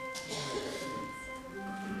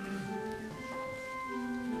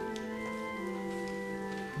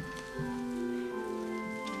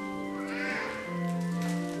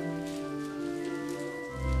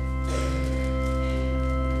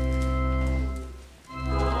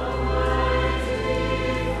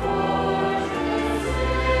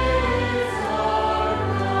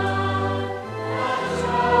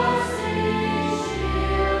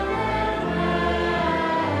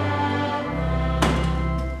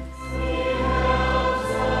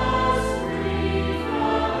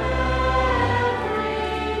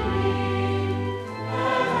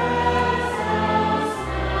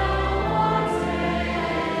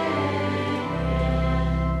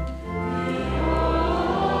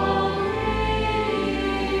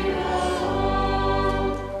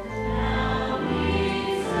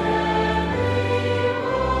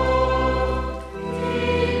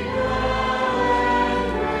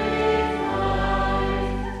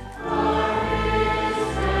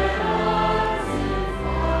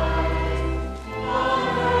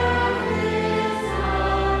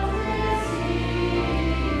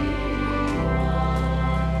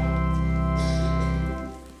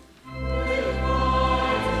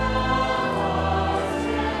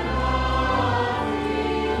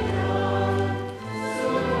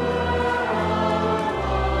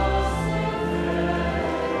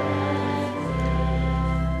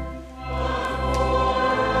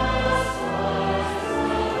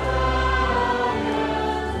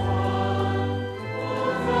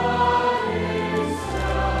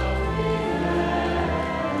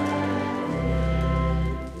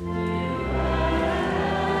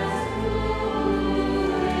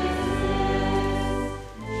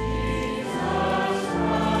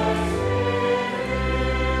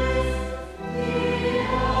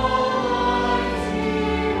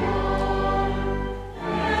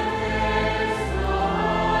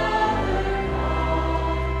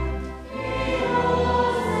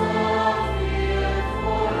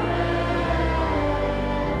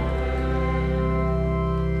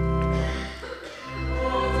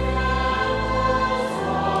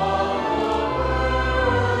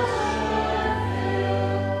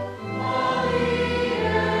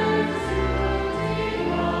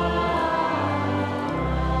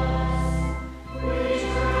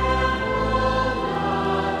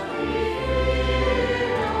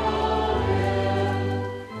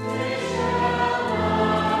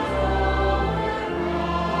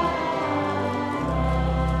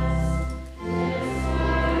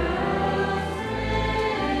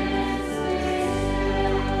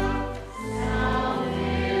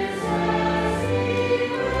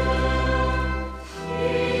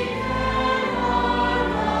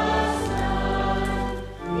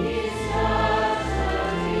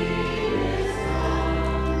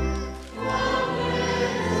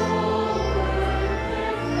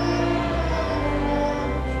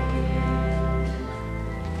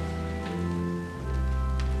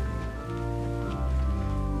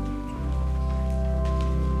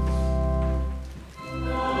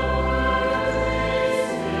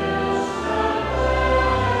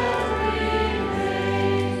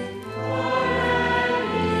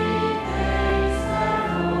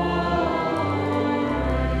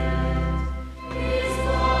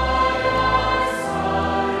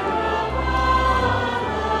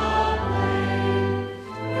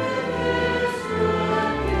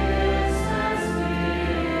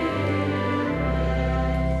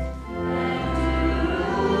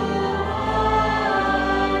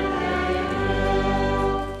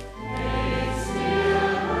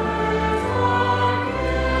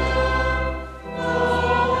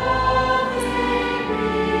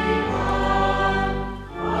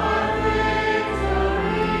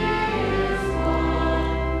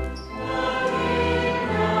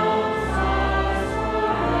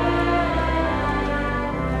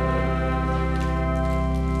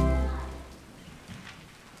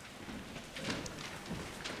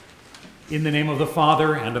In the name of the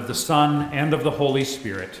Father, and of the Son, and of the Holy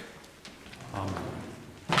Spirit. Amen.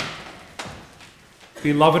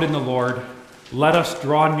 Beloved in the Lord, let us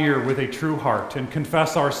draw near with a true heart and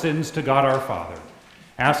confess our sins to God our Father,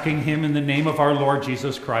 asking him in the name of our Lord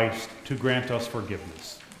Jesus Christ to grant us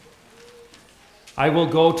forgiveness. I will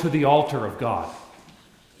go to the altar of God,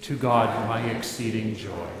 to God my exceeding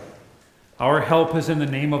joy. Our help is in the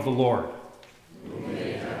name of the Lord.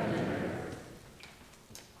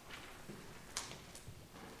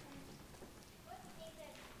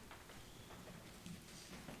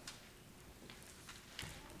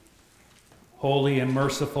 Holy and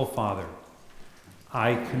merciful Father,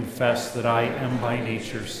 I confess that I am by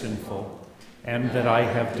nature sinful, and that I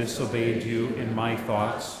have disobeyed you in my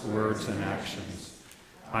thoughts, words, and actions.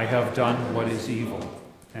 I have done what is evil,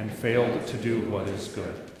 and failed to do what is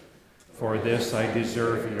good. For this I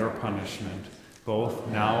deserve your punishment, both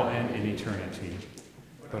now and in eternity.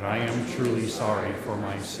 But I am truly sorry for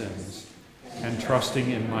my sins, and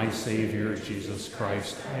trusting in my Savior, Jesus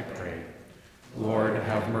Christ, I pray. Lord,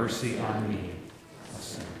 have mercy on me, a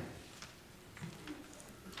sinner.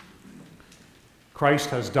 Christ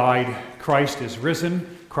has died. Christ is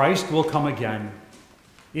risen. Christ will come again.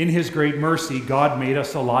 In his great mercy, God made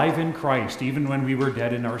us alive in Christ, even when we were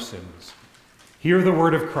dead in our sins. Hear the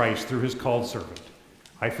word of Christ through his called servant.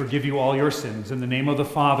 I forgive you all your sins in the name of the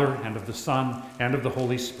Father, and of the Son, and of the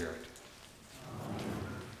Holy Spirit.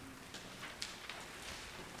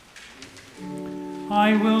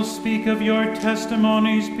 I will speak of your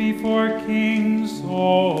testimonies before kings,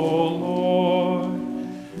 O Lord,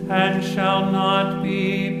 and shall not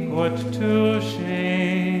be put to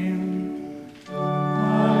shame.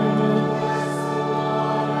 I will bless the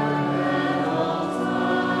Lord at all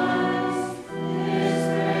times. His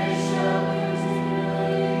praise shall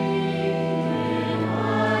continually be in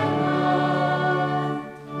my mouth.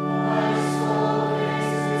 My soul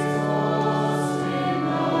makes its boast in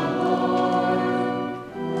the Lord.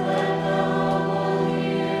 Let the humble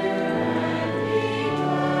hear and be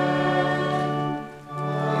glad.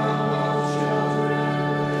 Humble children,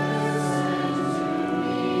 listen to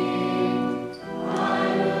me. I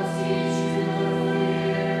will teach you the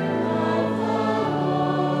fear of the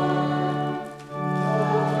Lord. The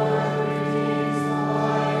Lord redeems the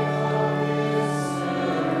life of his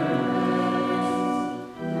servants,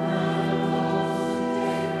 and those who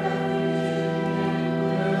take refuge in him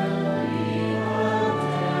will be condemned.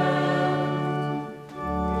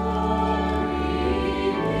 Glory be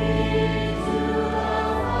to the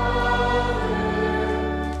Father,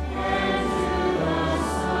 and to the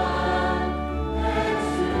Son, and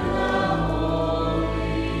to the Holy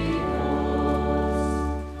Ghost,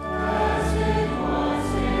 as it was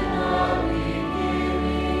in the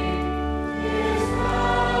beginning, is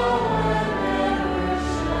now, and ever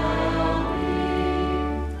shall be,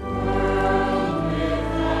 world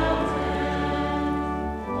without end.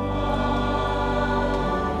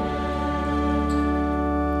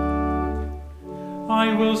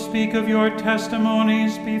 I will speak of your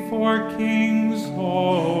testimonies before kings,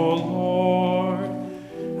 O Lord,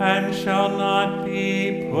 and shall not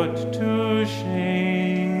be put to shame.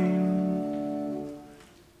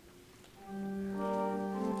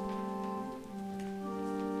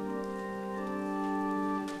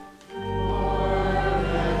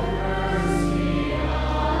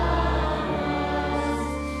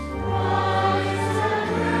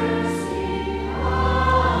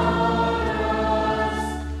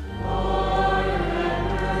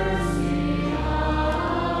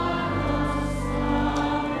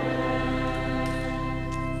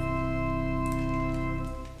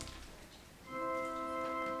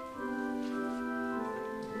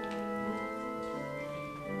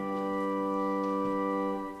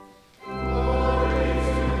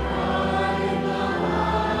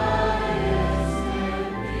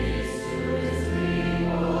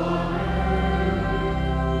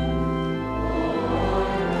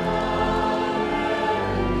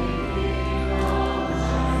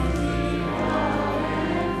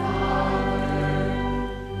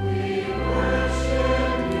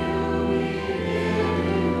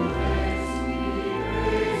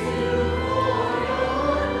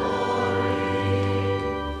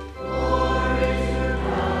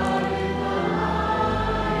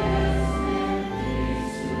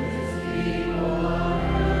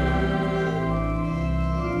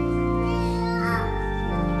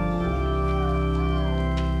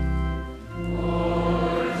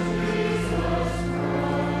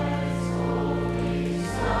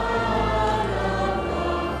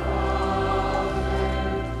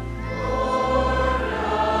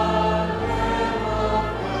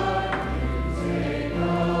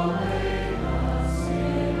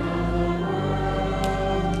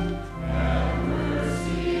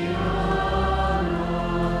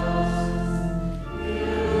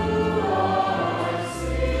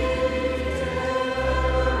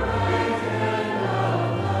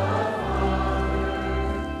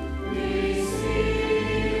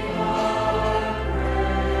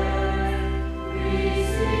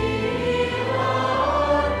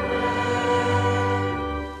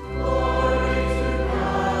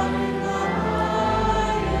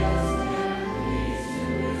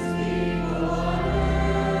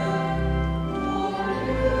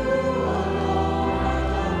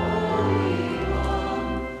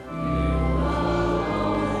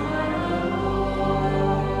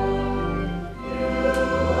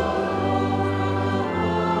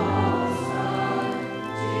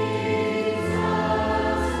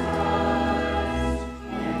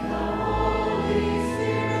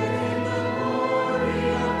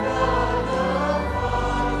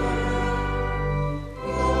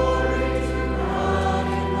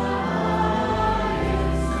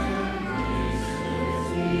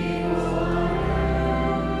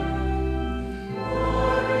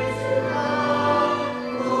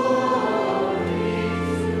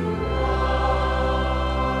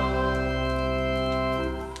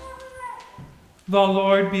 The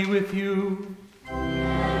Lord be with you.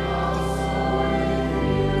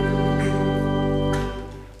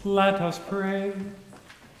 Let us pray.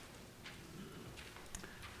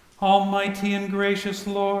 Almighty and gracious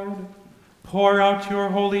Lord, pour out your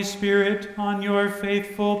Holy Spirit on your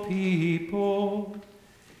faithful people.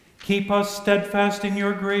 Keep us steadfast in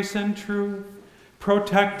your grace and truth.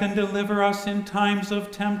 Protect and deliver us in times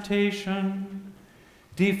of temptation.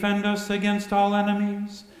 Defend us against all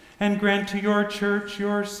enemies, and grant to your church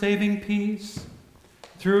your saving peace.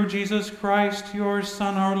 Through Jesus Christ, your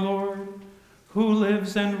Son, our Lord, who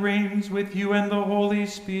lives and reigns with you and the Holy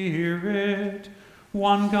Spirit,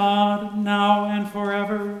 one God, now and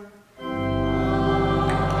forever.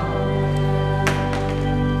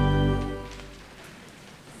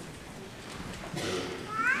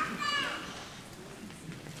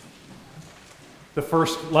 The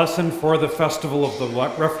first lesson for the festival of the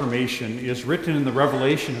Reformation is written in the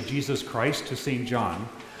revelation of Jesus Christ to St. John,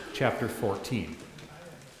 chapter 14.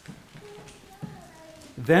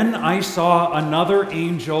 Then I saw another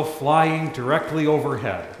angel flying directly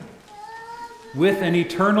overhead, with an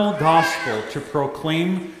eternal gospel to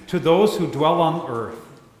proclaim to those who dwell on earth,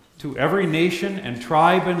 to every nation and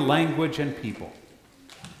tribe and language and people.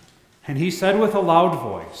 And he said with a loud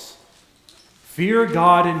voice, "Fear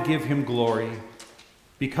God and give him glory,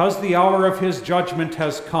 because the hour of his judgment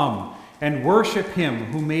has come, and worship him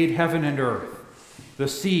who made heaven and earth, the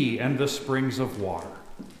sea and the springs of water."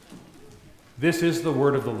 This is the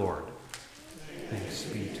word of the Lord. Thanks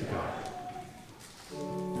be to God.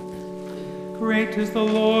 Great is the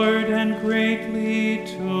Lord, and greatly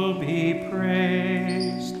to be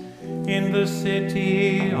praised in the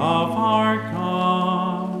city of our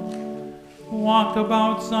God. Walk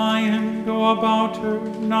about Zion, go about her,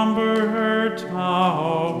 number her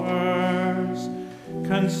towers.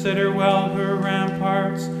 Consider well her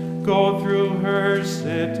ramparts, go through her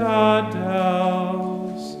citadels.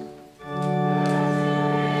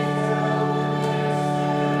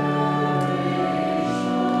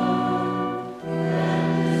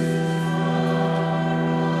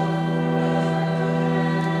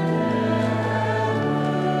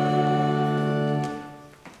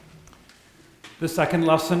 The second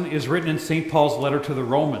lesson is written in St. Paul's letter to the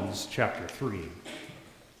Romans, chapter 3.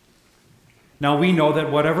 Now we know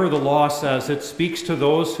that whatever the law says, it speaks to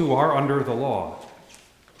those who are under the law,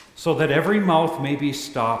 so that every mouth may be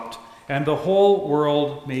stopped and the whole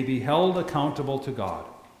world may be held accountable to God.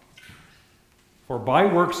 For by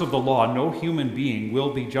works of the law, no human being will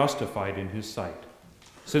be justified in his sight,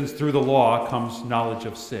 since through the law comes knowledge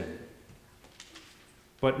of sin.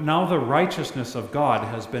 But now the righteousness of God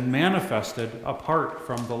has been manifested apart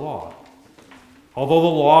from the law, although the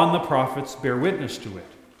law and the prophets bear witness to it.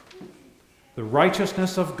 The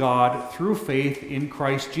righteousness of God through faith in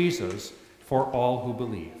Christ Jesus for all who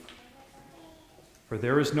believe. For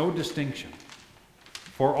there is no distinction.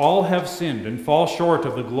 For all have sinned and fall short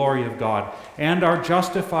of the glory of God, and are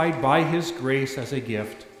justified by his grace as a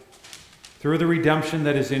gift, through the redemption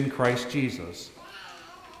that is in Christ Jesus,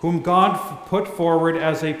 whom God put forward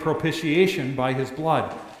as a propitiation by his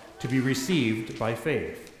blood, to be received by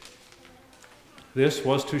faith. This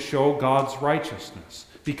was to show God's righteousness,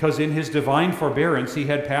 because in his divine forbearance he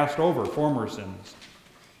had passed over former sins.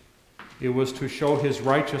 It was to show his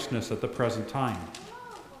righteousness at the present time,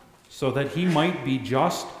 so that he might be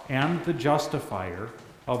just and the justifier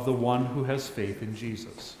of the one who has faith in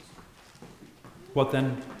Jesus. What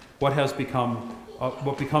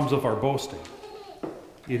becomes of our boasting?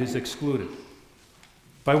 It is excluded.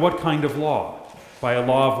 By what kind of law? By a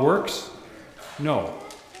law of works? No,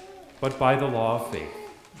 but by the law of faith.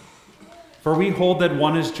 For we hold that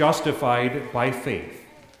one is justified by faith,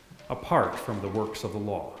 apart from the works of the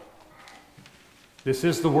law. This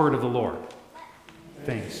is the word of the Lord.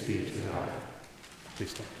 Thanks be to God.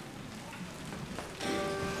 Please stand.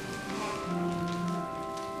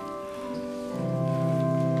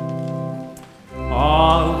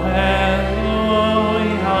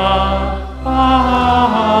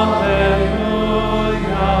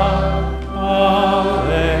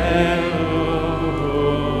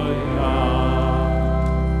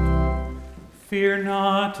 Fear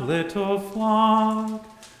not, little flock,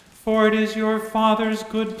 for it is your Father's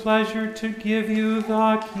good pleasure to give you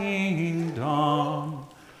the kingdom.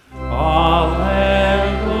 Alleluia,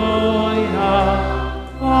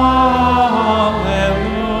 alleluia,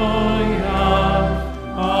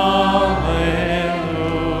 alleluia.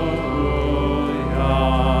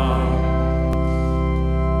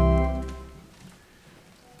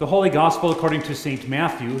 The Holy Gospel according to St.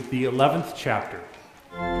 Matthew, the 11th chapter.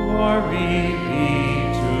 Glory be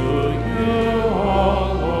to you, O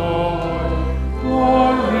Lord.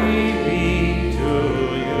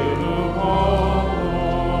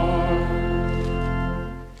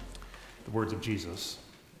 of Jesus.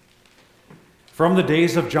 From the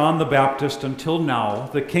days of John the Baptist until now,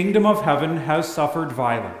 the kingdom of heaven has suffered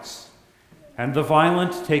violence, and the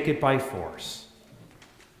violent take it by force.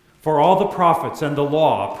 For all the prophets and the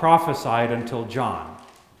law prophesied until John.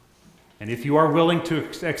 And if you are willing to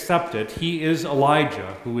accept it, he is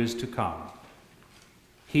Elijah who is to come.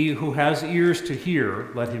 He who has ears to hear,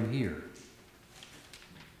 let him hear.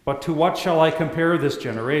 But to what shall I compare this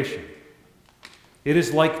generation? It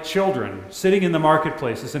is like children sitting in the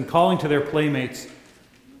marketplaces and calling to their playmates,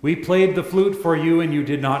 "We played the flute for you and you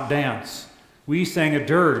did not dance. We sang a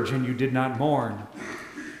dirge and you did not mourn."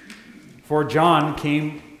 For John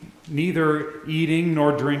came neither eating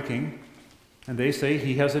nor drinking, and they say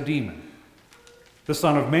he has a demon. The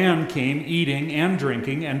Son of Man came eating and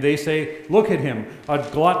drinking, and they say, "Look at him, a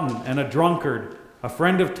glutton and a drunkard, a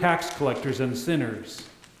friend of tax collectors and sinners."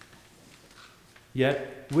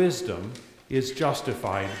 Yet wisdom is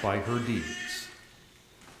justified by her deeds.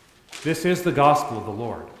 This is the gospel of the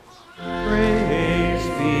Lord. Praise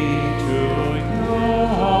be to you, O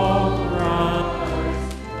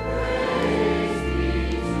Christ. Praise be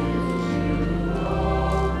to you, O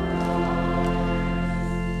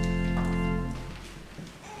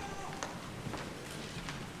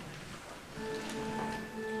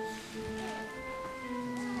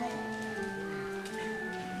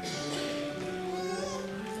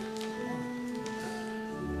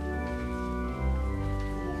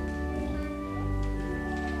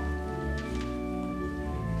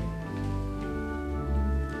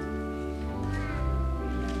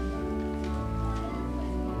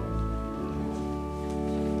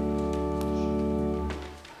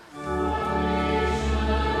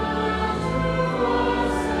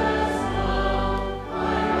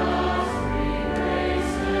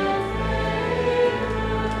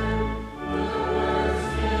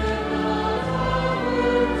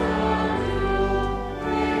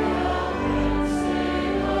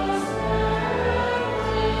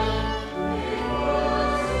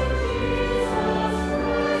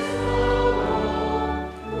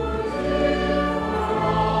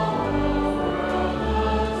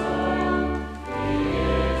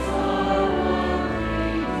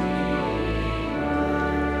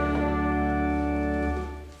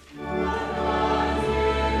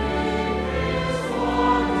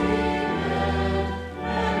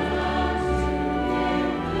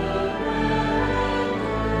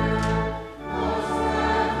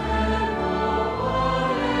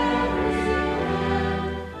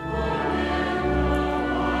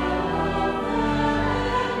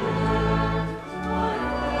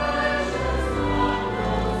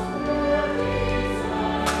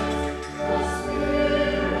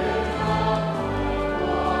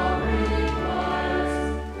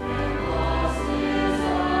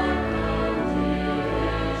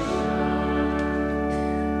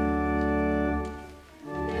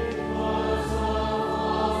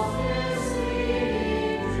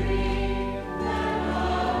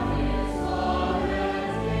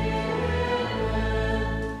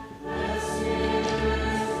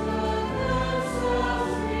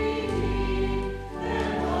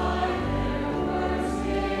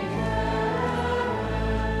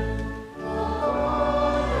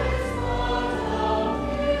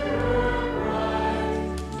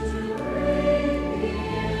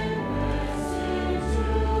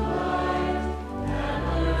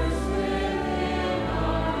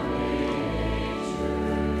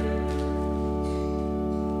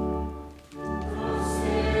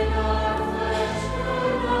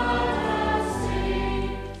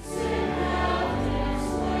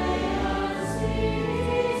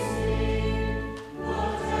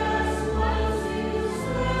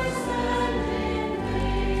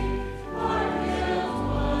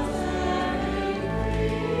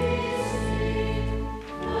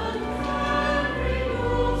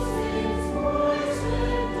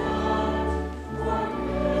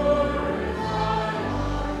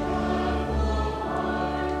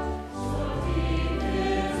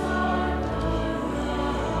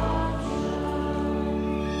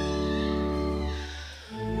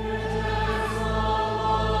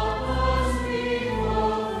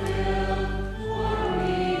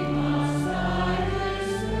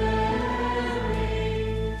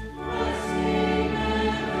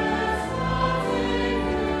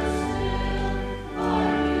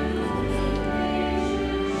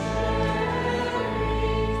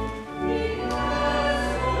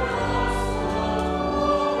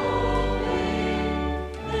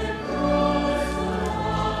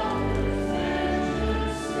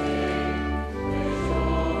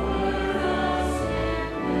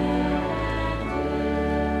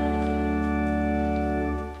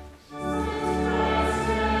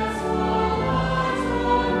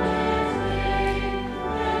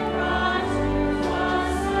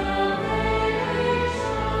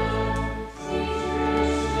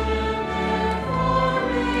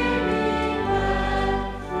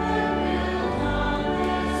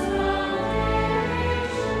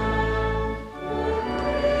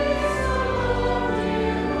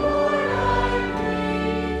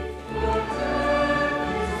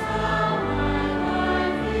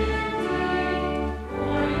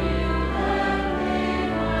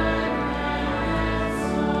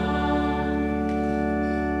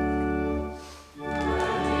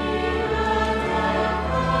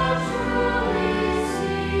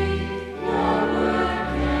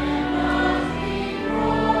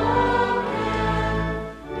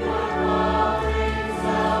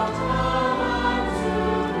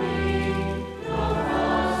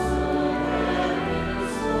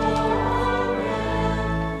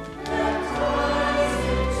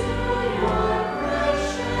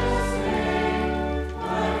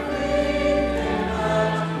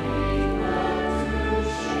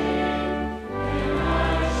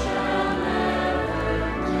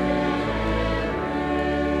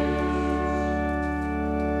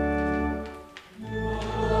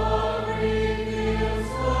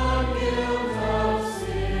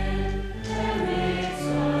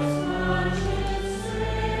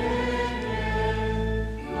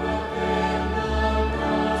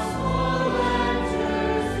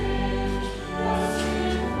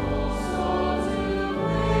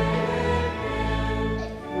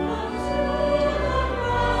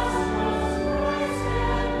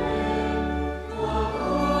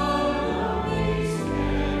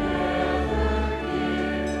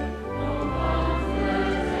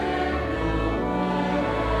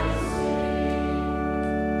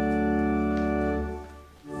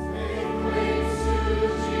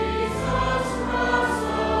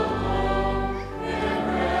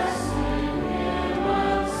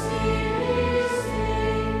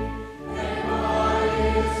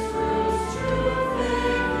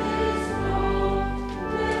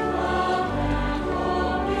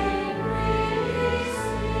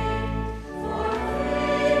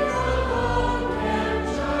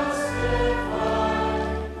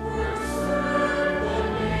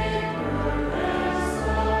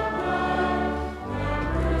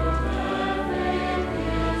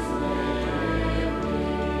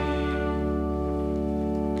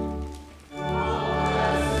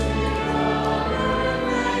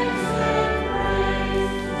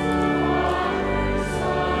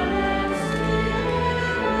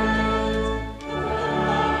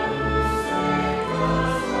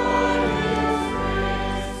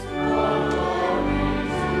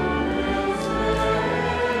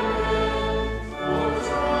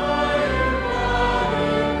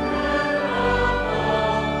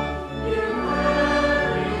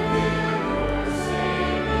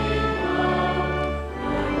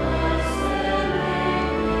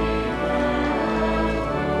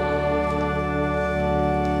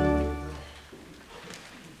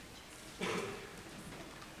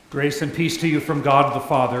Grace and peace to you from God the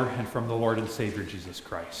Father and from the Lord and Savior Jesus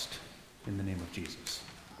Christ. In the name of Jesus.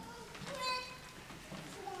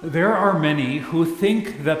 There are many who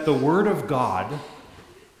think that the Word of God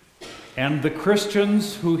and the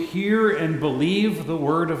Christians who hear and believe the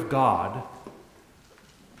Word of God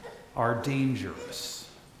are dangerous.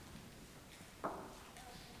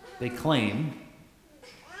 They claim,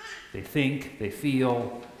 they think, they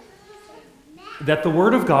feel that the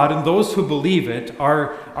Word of God and those who believe it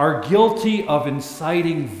are guilty of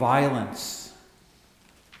inciting violence.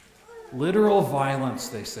 Literal violence,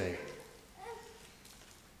 they say.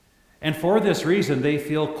 And for this reason, they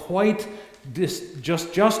feel quite just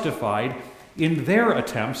justified in their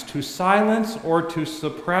attempts to silence or to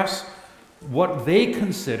suppress what they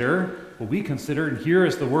consider, what we consider, and here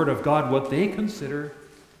is the Word of God, what they consider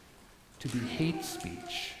to be hate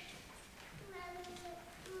speech.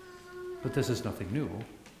 But this is nothing new.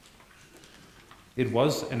 It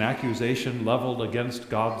was an accusation leveled against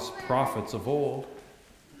God's prophets of old.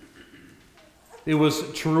 It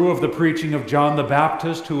was true of the preaching of John the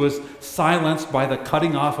Baptist, who was silenced by the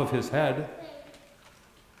cutting off of his head.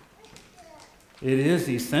 It is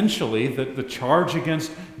essentially the charge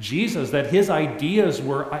against Jesus that his ideas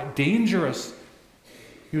were dangerous.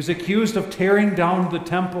 He was accused of tearing down the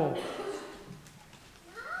temple.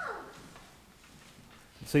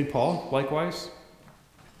 St. Paul, likewise,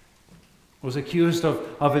 was accused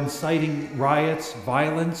of inciting riots,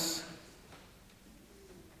 violence.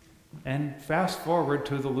 And fast forward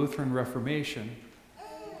to the Lutheran Reformation.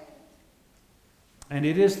 And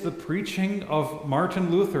it is the preaching of Martin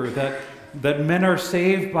Luther that men are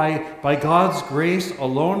saved by God's grace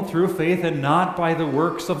alone through faith and not by the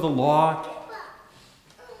works of the law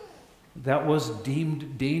that was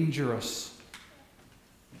deemed dangerous.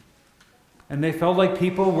 And they felt like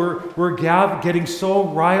people were getting so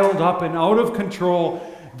riled up and out of control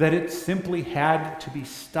that it simply had to be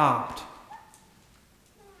stopped.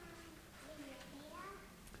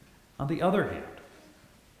 On the other hand,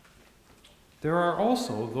 there are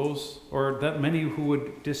also those, or that many who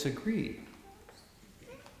would disagree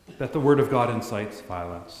that the Word of God incites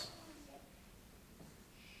violence.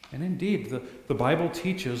 And indeed, the Bible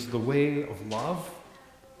teaches the way of love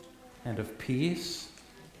and of peace.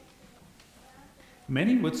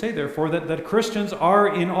 Many would say, therefore, that Christians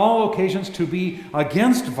are in all occasions to be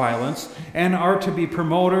against violence and are to be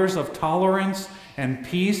promoters of tolerance and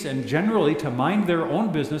peace and generally to mind their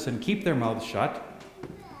own business and keep their mouths shut.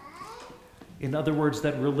 In other words,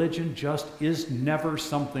 that religion just is never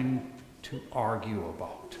something to argue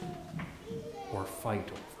about or fight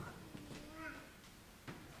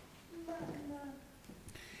over.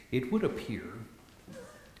 It would appear,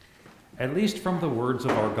 at least from the words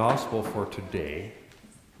of our gospel for today,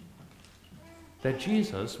 that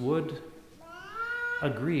Jesus would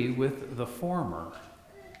agree with the former.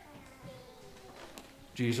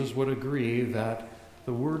 Jesus would agree that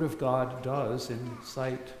the Word of God does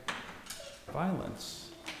incite violence,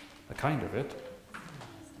 a kind of it.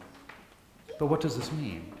 But what does this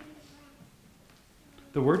mean?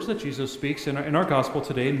 The words that Jesus speaks in our gospel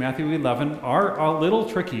today in Matthew 11 are a little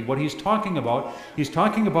tricky. What he's talking about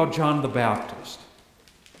John the Baptist,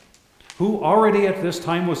 who already at this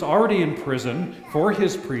time was already in prison for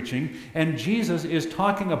his preaching, and Jesus is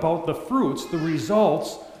talking about the fruits, the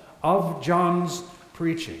results of John's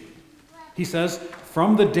preaching. He says,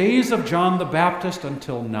 from the days of John the Baptist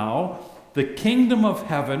until now, the kingdom of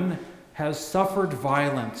heaven has suffered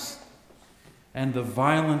violence, and the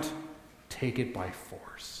violent take it by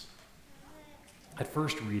force. At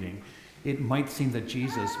first reading, it might seem that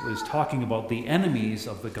Jesus was talking about the enemies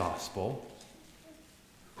of the gospel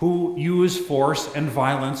who use force and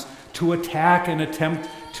violence to attack and attempt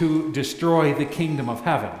to destroy the kingdom of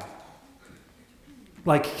heaven.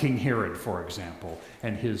 Like King Herod, for example,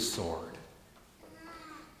 and his sword.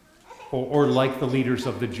 Or like the leaders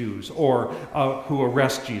of the Jews, or who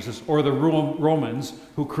arrest Jesus, or the Romans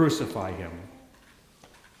who crucify him.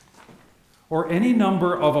 Or any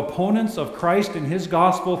number of opponents of Christ and his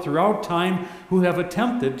gospel throughout time who have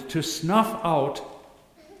attempted to snuff out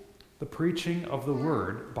the preaching of the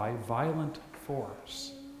word by violent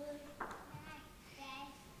force.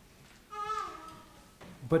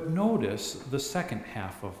 But notice the second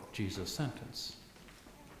half of Jesus' sentence.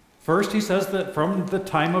 First, he says that from the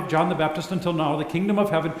time of John the Baptist until now, the kingdom of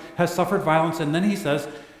heaven has suffered violence. And then he says,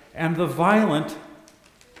 and the violent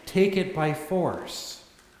take it by force.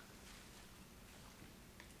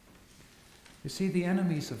 You see, the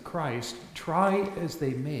enemies of Christ, try as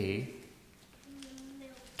they may,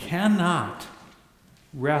 cannot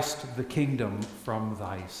wrest the kingdom from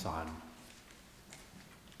thy Son.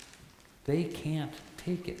 They can't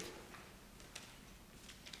take it.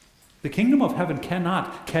 The kingdom of heaven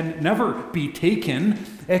can never be taken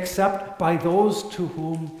except by those to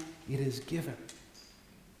whom it is given.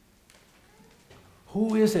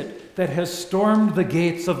 Who is it that has stormed the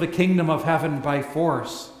gates of the kingdom of heaven by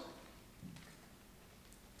force?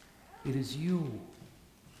 It is you.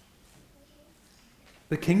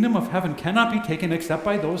 The kingdom of heaven cannot be taken except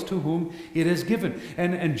by those to whom it is given.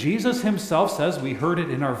 And Jesus himself says, we heard it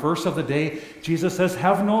in our verse of the day, Jesus says,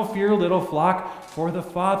 "Have no fear, little flock, for the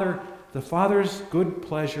Father's good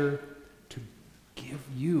pleasure to give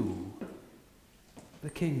you the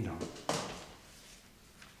kingdom."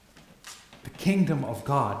 The kingdom of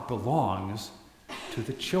God belongs to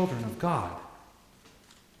the children of God.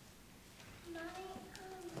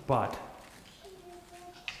 But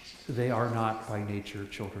they are not by nature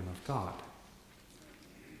children of God.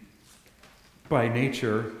 By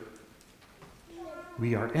nature,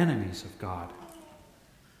 we are enemies of God,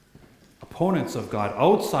 opponents of God,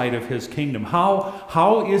 outside of his kingdom.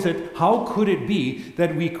 How could it be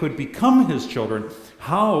that we could become his children?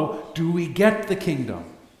 How do we get the kingdom?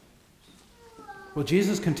 Well,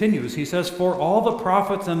 Jesus continues. He says, "For all the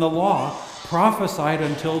prophets and the law prophesied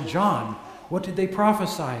until John." What did they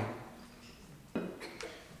prophesy?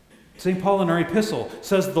 St. Paul in our epistle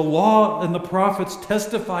says the law and the prophets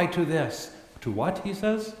testify to this. To what, he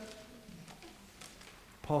says?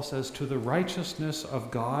 Paul says, to the righteousness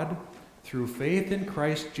of God through faith in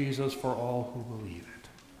Christ Jesus for all who believe it.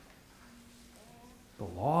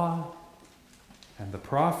 The law and the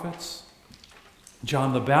prophets,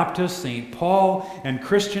 John the Baptist, St. Paul, and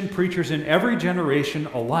Christian preachers in every generation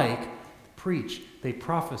alike preach, they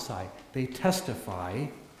prophesy, they testify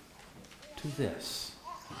to this: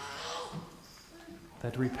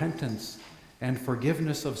 that repentance and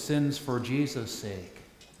forgiveness of sins for Jesus' sake,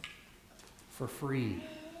 for free,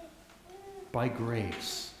 by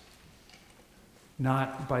grace,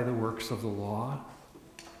 not by the works of the law.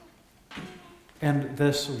 And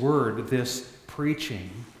this word, this preaching,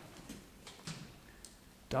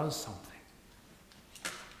 does something.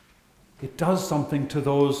 It does something to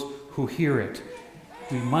those who hear it.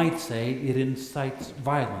 We might say it incites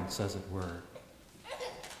violence, as it were.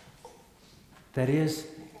 That is,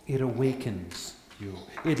 it awakens you.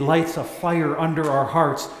 It lights a fire under our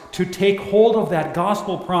hearts to take hold of that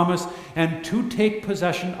gospel promise and to take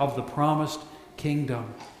possession of the promised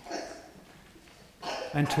kingdom.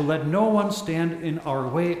 And to let no one stand in our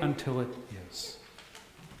way until it is.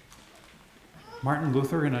 Martin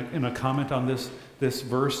Luther, in a comment on this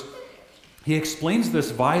verse, he explains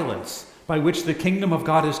this violence by which the kingdom of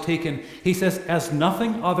God is taken. He says, as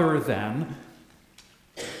nothing other than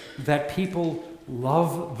that people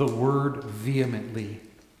love the word vehemently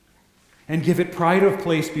and give it pride of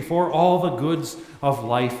place before all the goods of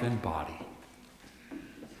life and body.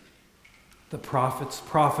 The prophets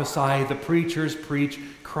prophesy, the preachers preach,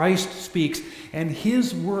 Christ speaks, and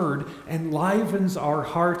his word enlivens our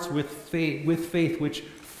hearts with faith which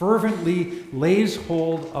fervently lays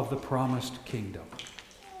hold of the promised kingdom.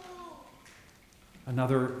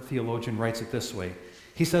 Another theologian writes it this way.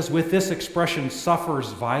 He says, with this expression, suffers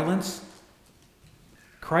violence,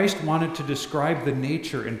 Christ wanted to describe the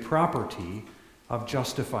nature and property of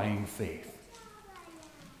justifying faith.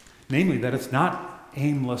 Namely, that it's not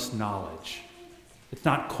aimless knowledge. It's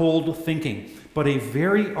not cold thinking, but a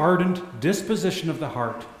very ardent disposition of the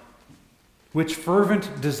heart, which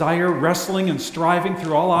fervent desire, wrestling and striving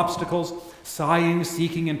through all obstacles, sighing,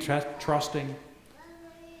 seeking, and trusting,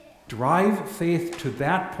 drive faith to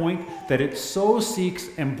that point that it so seeks,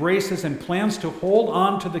 embraces, and plans to hold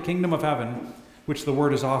on to the kingdom of heaven, which the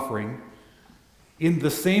word is offering, in the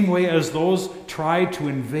same way as those try to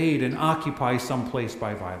invade and occupy some place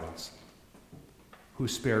by violence, who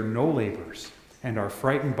spare no labors and are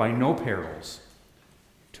frightened by no perils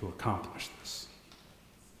to accomplish this.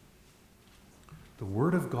 The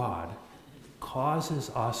word of God causes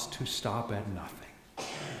us to stop at nothing,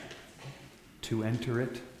 to enter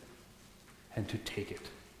it and to take it,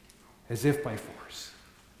 as if by force.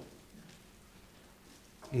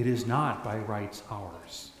 It is not by rights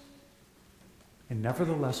ours. And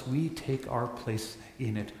nevertheless, we take our place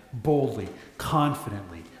in it boldly,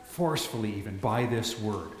 confidently, forcefully even, by this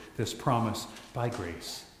word, this promise, by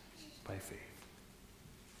grace, by faith.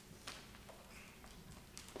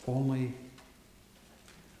 Only,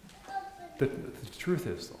 the truth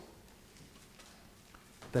is, though,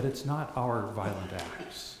 that it's not our violent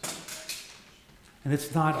acts, and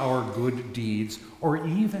it's not our good deeds, or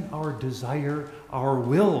even our desire, our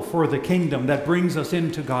will for the kingdom that brings us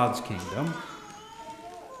into God's kingdom.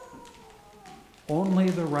 Only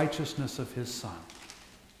the righteousness of his Son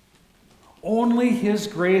Only his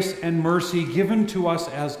grace and mercy given to us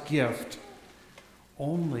as gift.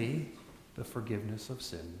 Only the forgiveness of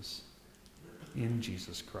sins in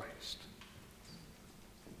Jesus Christ.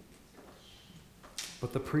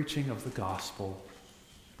 But the preaching of the gospel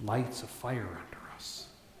lights a fire under us.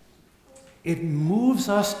 It moves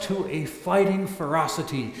us to a fighting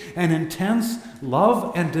ferocity, an intense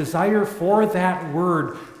love and desire for that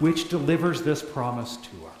word which delivers this promise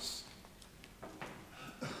to us.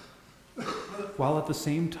 While at the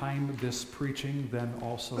same time, this preaching then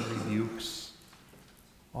also rebukes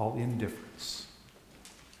all indifference.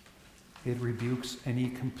 It rebukes any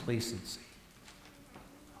complacency,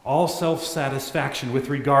 all self-satisfaction with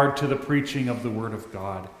regard to the preaching of the Word of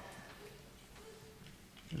God.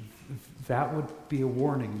 That would be a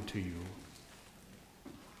warning to you.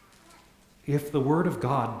 If the Word of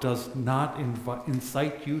God does not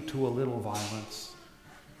incite you to a little violence,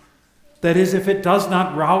 that is, if it does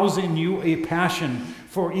not rouse in you a passion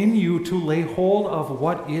for in you to lay hold of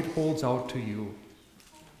what it holds out to you,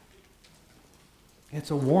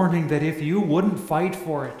 it's a warning that if you wouldn't fight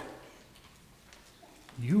for it,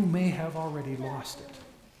 you may have already lost it.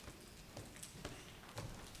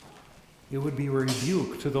 It would be a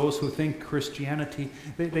rebuke to those who think Christianity,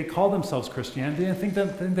 they call themselves Christianity and think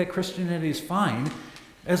that Christianity is fine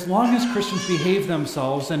as long as Christians behave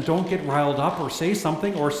themselves and don't get riled up or say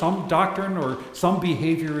something or some doctrine or some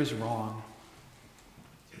behavior is wrong.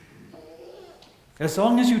 As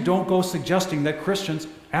long as you don't go suggesting that Christians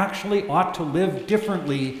actually ought to live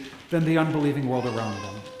differently than the unbelieving world around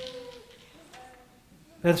them.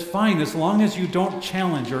 That's fine as long as you don't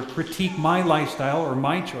challenge or critique my lifestyle or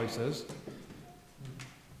my choices.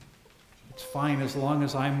 It's fine as long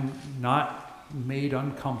as I'm not made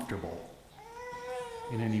uncomfortable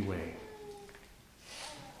in any way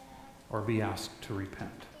or be asked to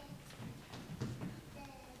repent.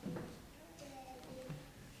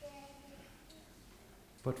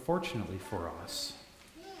 But fortunately for us,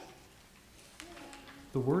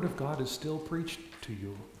 the Word of God is still preached to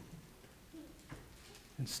you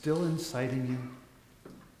and still inciting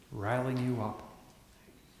you, riling you up.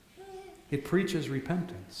 It preaches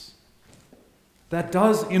repentance. That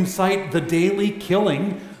does incite the daily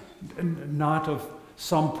killing, not of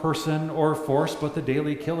some person or force, but the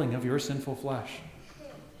daily killing of your sinful flesh.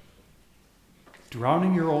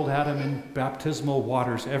 Drowning your old Adam in baptismal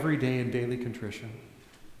waters every day in daily contrition.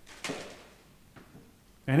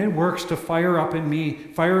 And it works to fire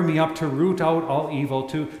me up to root out all evil,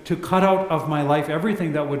 to cut out of my life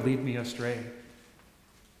everything that would lead me astray.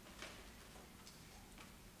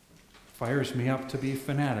 Fires me up to be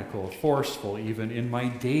fanatical, forceful even in my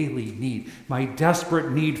daily need, my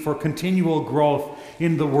desperate need for continual growth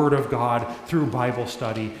in the Word of God through Bible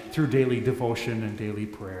study, through daily devotion and daily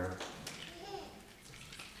prayer.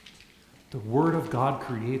 The Word of God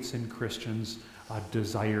creates in Christians a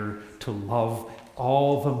desire to love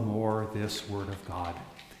all the more this Word of God,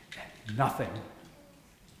 and nothing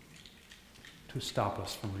to stop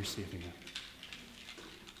us from receiving it.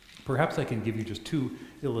 Perhaps I can give you just two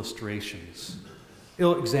illustrations,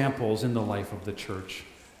 examples in the life of the church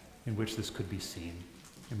in which this could be seen,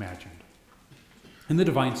 imagined. In the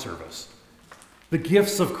divine service, the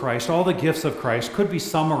gifts of Christ, all the gifts of Christ, could be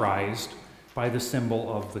summarized by the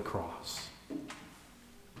symbol of the cross.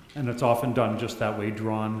 And it's often done just that way,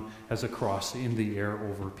 drawn as a cross in the air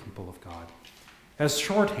over people of God. As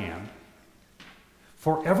shorthand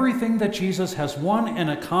for everything that Jesus has won and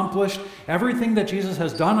accomplished, everything that Jesus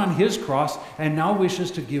has done on his cross and now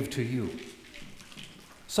wishes to give to you.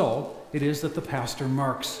 So it is that the pastor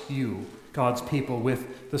marks you, God's people,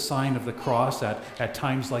 with the sign of the cross at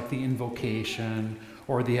times like the invocation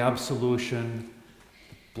or the absolution,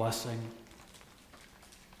 blessing.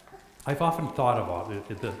 I've often thought about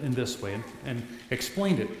it in this way and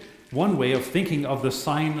explained it. One way of thinking of the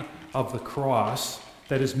sign of the cross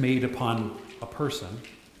that is made upon a person,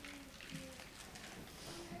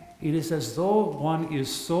 it is as though one is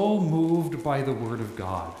so moved by the Word of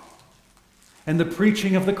God and the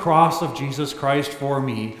preaching of the cross of Jesus Christ for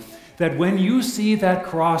me, that when you see that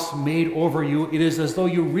cross made over you, it is as though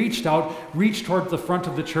you reached toward the front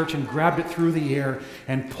of the church and grabbed it through the air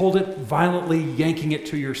and pulled it violently, yanking it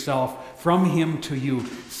to yourself, from him to you,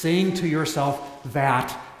 saying to yourself,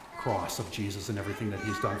 that cross of Jesus and everything that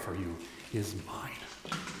he's done for you is mine.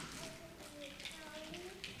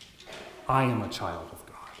 I am a child of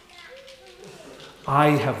God. I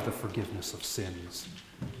have the forgiveness of sins.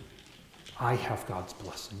 I have God's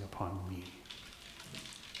blessing upon me.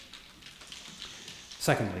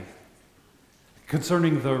 Secondly,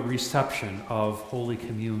 concerning the reception of Holy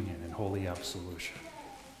Communion and Holy Absolution.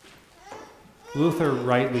 Luther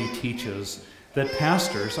rightly teaches that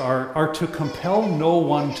pastors are to compel no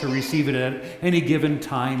one to receive it at any given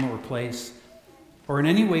time or place, or in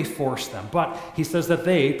any way force them. But he says that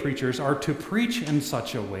they, preachers, are to preach in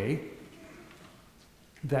such a way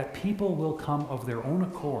that people will come of their own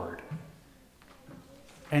accord.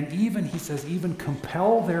 And even, he says, even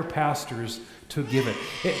compel their pastors to give it,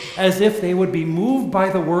 as if they would be moved by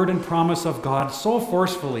the word and promise of God so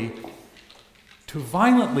forcefully to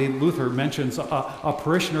violently, Luther mentions a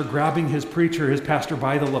parishioner grabbing his preacher, his pastor,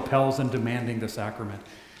 by the lapels and demanding the sacrament.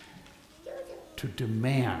 To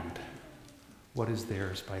demand what is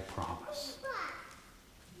theirs by promise.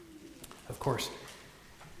 Of course,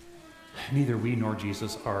 neither we nor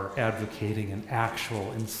Jesus are advocating an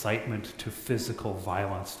actual incitement to physical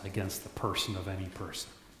violence against the person of any person.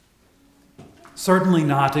 Certainly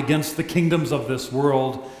not against the kingdoms of this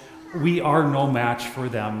world. We are no match for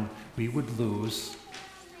them. We would lose.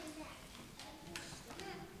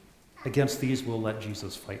 Against these, we'll let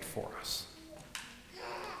Jesus fight for us.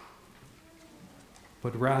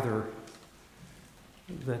 But rather,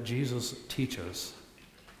 that Jesus teaches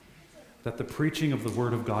that the preaching of the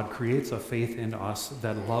Word of God creates a faith in us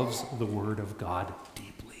that loves the Word of God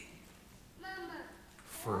deeply,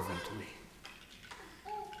 fervently,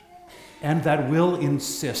 and that will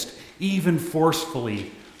insist, even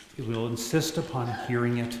forcefully, it will insist upon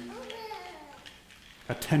hearing it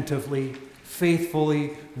attentively,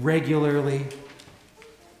 faithfully, regularly,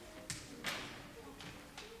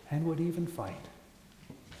 and would even fight.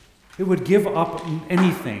 It would give up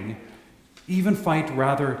anything, even fight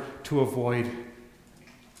rather, to avoid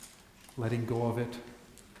letting go of it,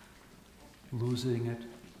 losing it,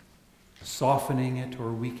 softening it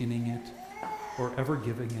or weakening it, or ever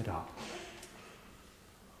giving it up.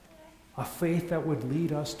 A faith that would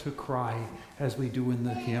lead us to cry, as we do in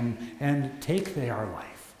the hymn, and take they our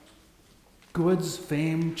life. Goods,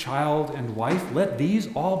 fame, child, and wife, let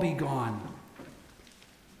these all be gone.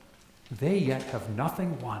 They yet have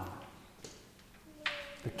nothing won.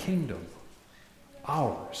 The kingdom,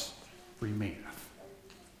 ours, remaineth.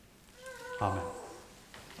 Amen.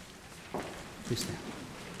 Please stand.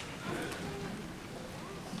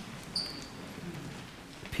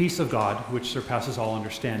 The peace of God, which surpasses all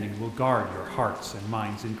understanding, will guard your hearts and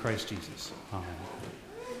minds in Christ Jesus. Amen.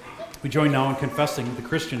 We join now in confessing the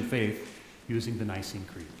Christian faith using the Nicene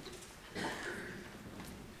Creed.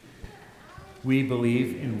 We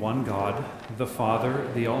believe in one God, the Father,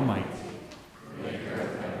 the Almighty, maker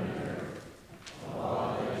of heaven and earth, of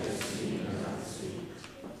all that is seen and unseen.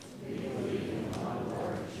 We believe in one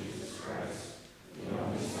Lord Jesus Christ, the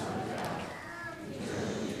only Son of God,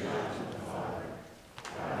 eternally begotten of the Father,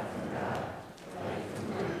 God from God, light from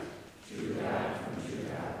light, true God from true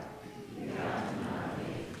God, begotten, not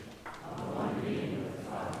made, of one being with the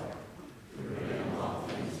Father, through him all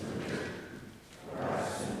things were made. For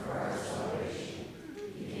us and for our salvation,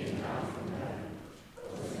 he came down from heaven,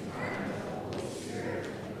 was incarnate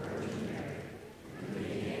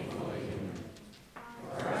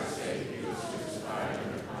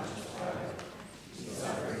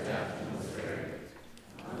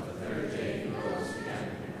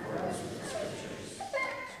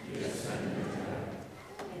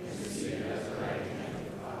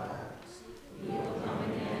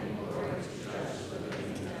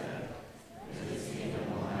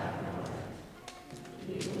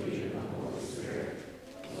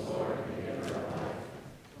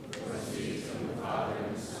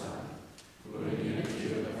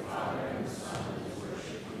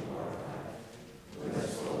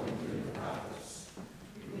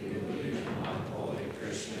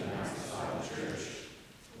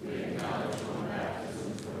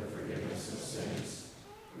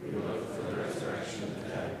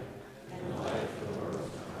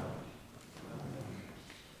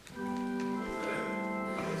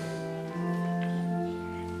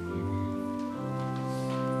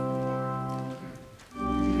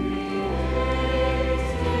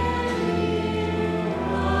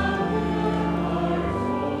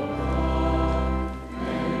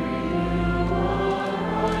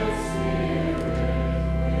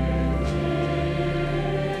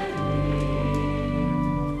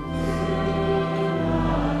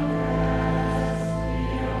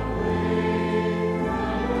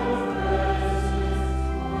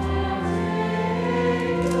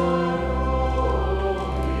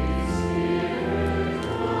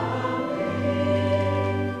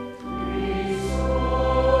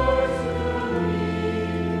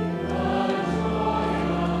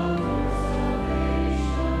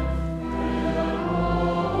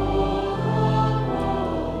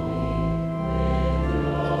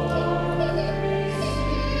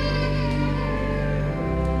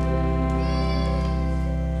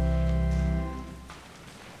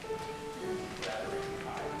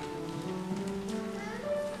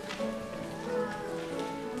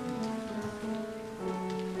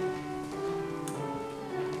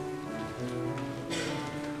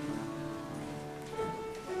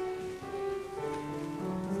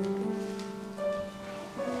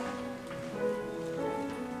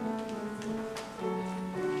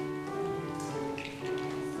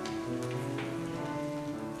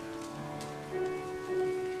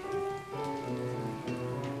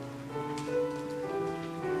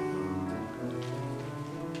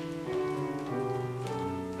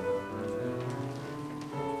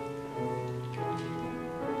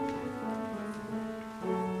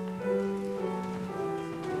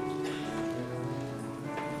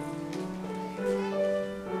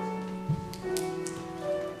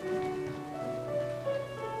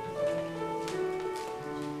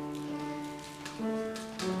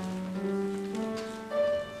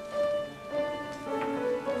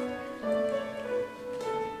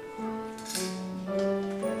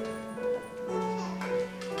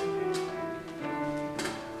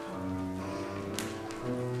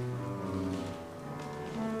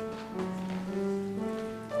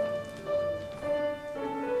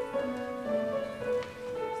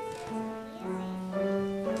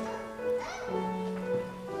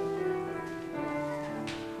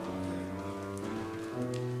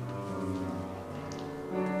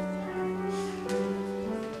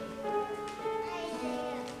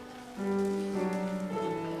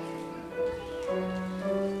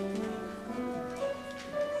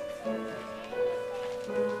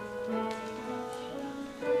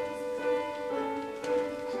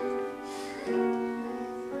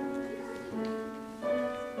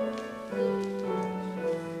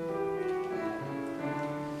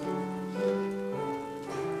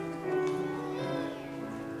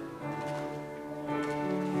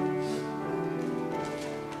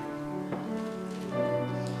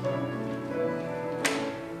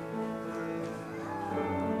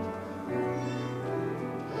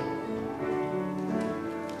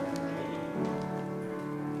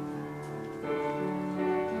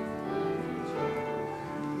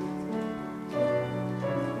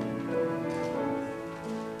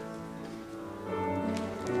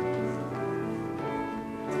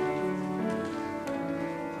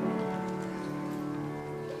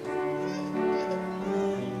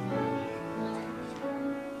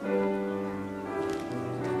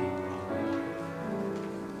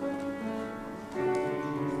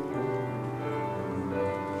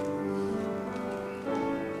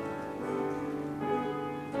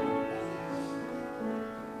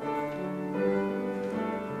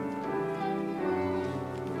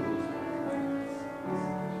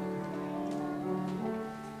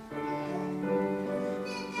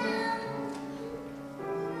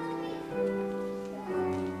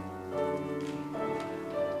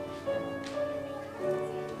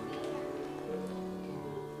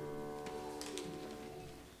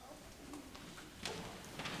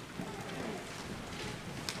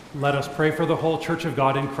Let us pray for the whole Church of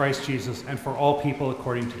God in Christ Jesus and for all people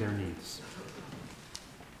according to their needs.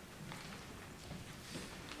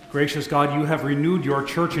 Gracious God, you have renewed your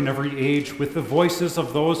church in every age with the voices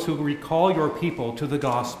of those who recall your people to the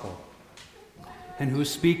gospel and who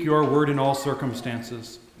speak your word in all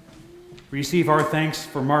circumstances. Receive our thanks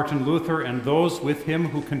for Martin Luther and those with him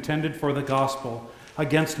who contended for the gospel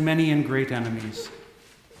against many and great enemies.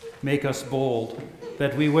 Make us bold,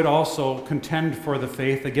 that we would also contend for the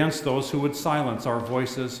faith against those who would silence our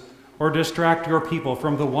voices or distract your people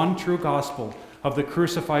from the one true gospel of the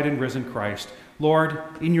crucified and risen Christ. Lord,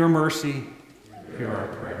 in your mercy, hear our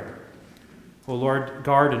prayer. O Lord,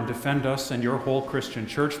 guard and defend us and your whole Christian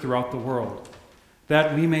church throughout the world,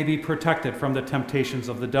 that we may be protected from the temptations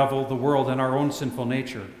of the devil, the world, and our own sinful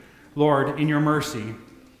nature. Lord, in your mercy,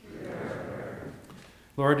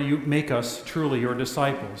 Lord, you make us truly your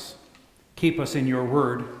disciples. Keep us in your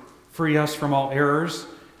word, free us from all errors,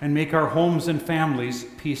 and make our homes and families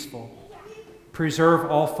peaceful. Preserve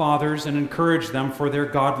all fathers and encourage them for their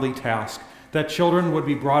godly task, that children would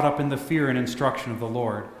be brought up in the fear and instruction of the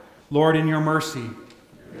Lord. Lord, in your mercy,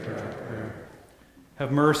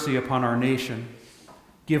 have mercy upon our nation.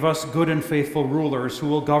 Give us good and faithful rulers who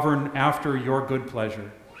will govern after your good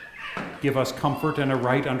pleasure. Give us comfort and a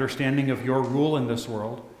right understanding of your rule in this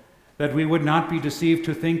world, that we would not be deceived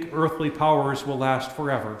to think earthly powers will last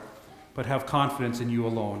forever, but have confidence in you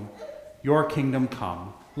alone. Your kingdom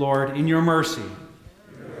come. Lord, in your mercy.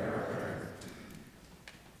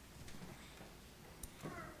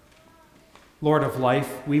 Lord of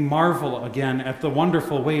life, we marvel again at the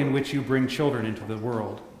wonderful way in which you bring children into the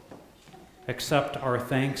world. Accept our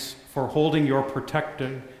thanks for holding your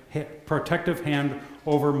protective hand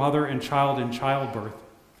over mother and child in childbirth,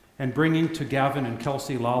 and bringing to Gavin and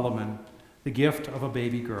Kelsey Lalaman the gift of a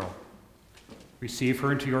baby girl. Receive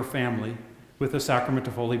her into your family with the sacrament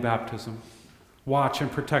of holy baptism. Watch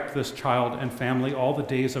and protect this child and family all the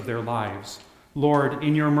days of their lives. Lord,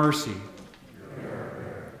 in your mercy.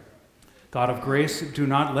 God of grace, do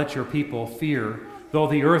not let your people fear, though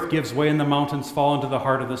the earth gives way and the mountains fall into the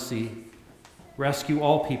heart of the sea. Rescue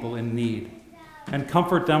all people in need, and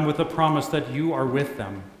comfort them with the promise that you are with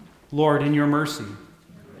them. Lord, in your mercy.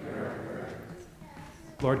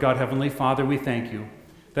 Lord God, Heavenly Father, we thank you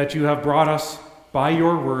that you have brought us by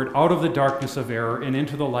your word out of the darkness of error and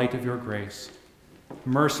into the light of your grace.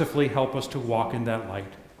 Mercifully help us to walk in that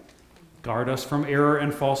light. Guard us from error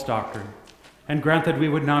and false doctrine, and grant that we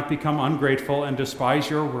would not become ungrateful and despise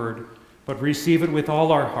your word, but receive it with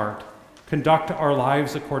all our heart, conduct our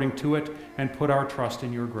lives according to it, and put our trust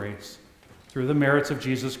in your grace. Through the merits of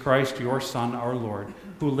Jesus Christ, your Son, our Lord,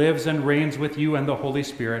 who lives and reigns with you and the Holy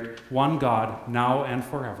Spirit, one God, now and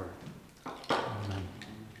forever. Amen.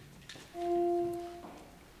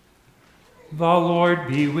 The Lord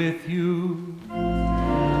be with you.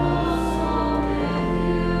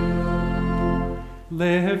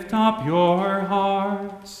 Lift up your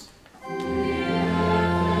hearts.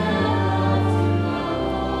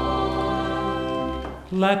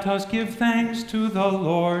 Let us give thanks to the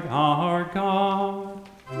Lord our God.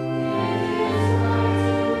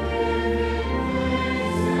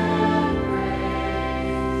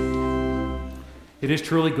 It is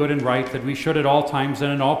truly good and right that we should at all times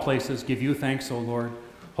and in all places give you thanks, O Lord,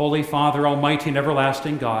 Holy Father, almighty and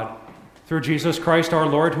everlasting God, through Jesus Christ our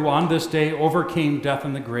Lord, who on this day overcame death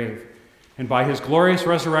and the grave, and by his glorious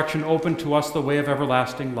resurrection opened to us the way of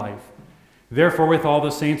everlasting life. Therefore, with all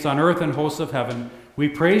the saints on earth and hosts of heaven, we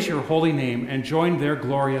praise your holy name and join their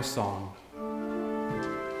glorious song.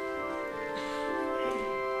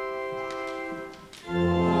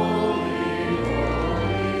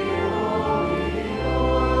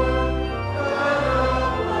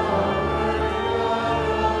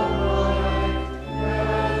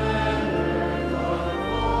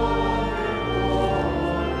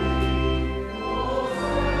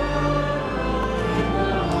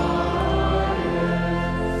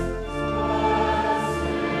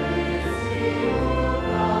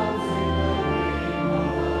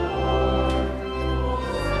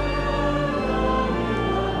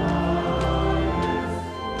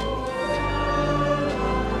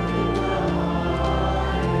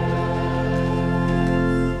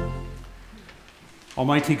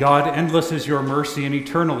 Almighty God, endless is your mercy and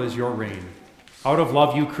eternal is your reign. Out of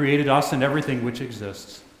love you created us and everything which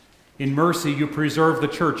exists. In mercy you preserved the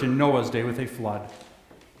church in Noah's day with a flood.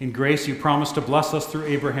 In grace you promised to bless us through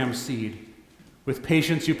Abraham's seed. With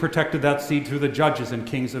patience you protected that seed through the judges and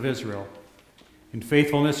kings of Israel. In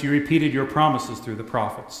faithfulness you repeated your promises through the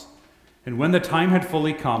prophets. And when the time had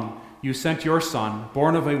fully come, you sent your Son,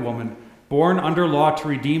 born of a woman, born under law to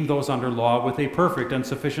redeem those under law with a perfect and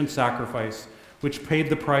sufficient sacrifice, which paid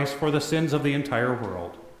the price for the sins of the entire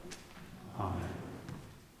world. Amen.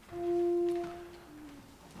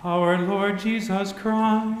 Our Lord Jesus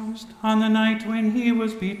Christ, on the night when he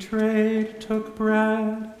was betrayed, took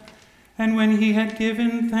bread, and when he had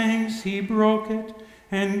given thanks, he broke it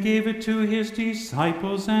and gave it to his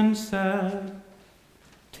disciples and said,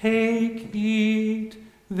 "Take, eat,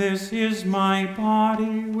 this is my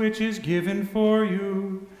body, which is given for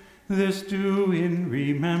you. This do in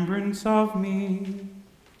remembrance of me."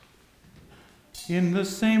 In the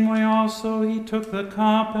same way also he took the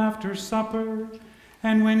cup after supper,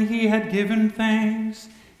 and when he had given thanks,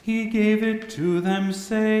 he gave it to them,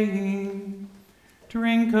 saying,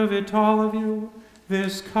 "Drink of it, all of you.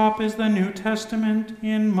 This cup is the New Testament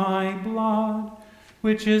in my blood,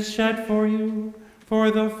 which is shed for you for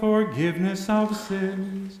the forgiveness of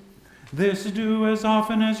sins. This do as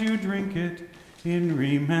often as you drink it in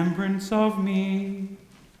remembrance of me."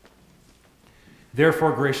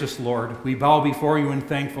 Therefore, gracious Lord, we bow before you in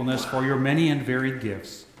thankfulness for your many and varied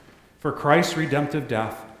gifts, for Christ's redemptive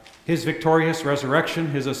death, his victorious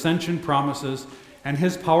resurrection, his ascension promises, and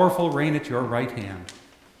his powerful reign at your right hand.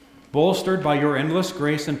 Bolstered by your endless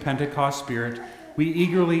grace and Pentecost Spirit, we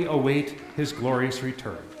eagerly await his glorious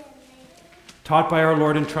return. Taught by our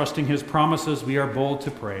Lord and trusting his promises, we are bold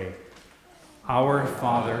to pray. Our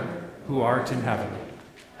Father, who art in heaven,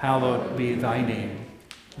 hallowed be thy name.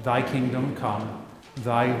 Thy kingdom come,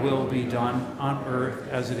 thy will be done on earth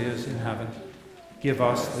as it is in heaven. Give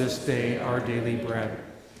us this day our daily bread,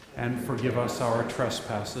 and forgive us our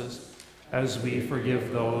trespasses, as we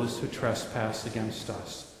forgive those who trespass against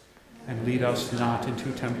us. And lead us not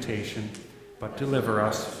into temptation, but deliver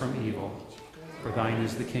us from evil. For thine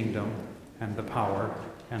is the kingdom, and the power,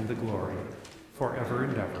 and the glory, forever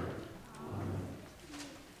and ever. Amen.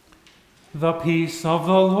 The peace of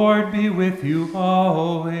the Lord be with you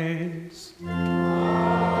always.